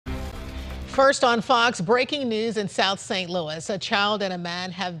First on Fox, breaking news in South St. Louis. A child and a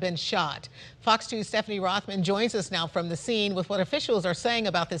man have been shot. Fox 2's Stephanie Rothman joins us now from the scene with what officials are saying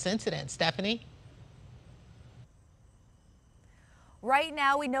about this incident. Stephanie? Right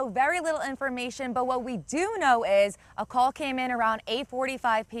now, we know very little information, but what we do know is a call came in around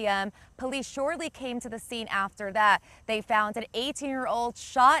 8:45 p.m. Police shortly came to the scene after that. They found an 18-year-old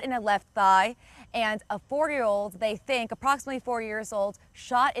shot in the left thigh and a 4-year-old, they think approximately 4 years old,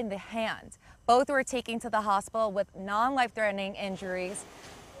 shot in the hand. Both were taken to the hospital with non-life-threatening injuries.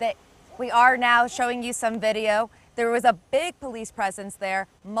 We are now showing you some video. There was a big police presence there,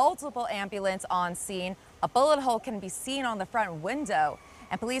 multiple ambulances on scene. A bullet hole can be seen on the front window,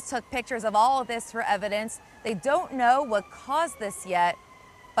 and police took pictures of all of this for evidence. They don't know what caused this yet,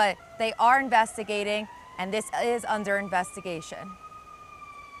 but they are investigating, and this is under investigation.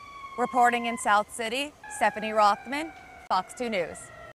 Reporting in South City, Stephanie Rothman, Fox 2 News.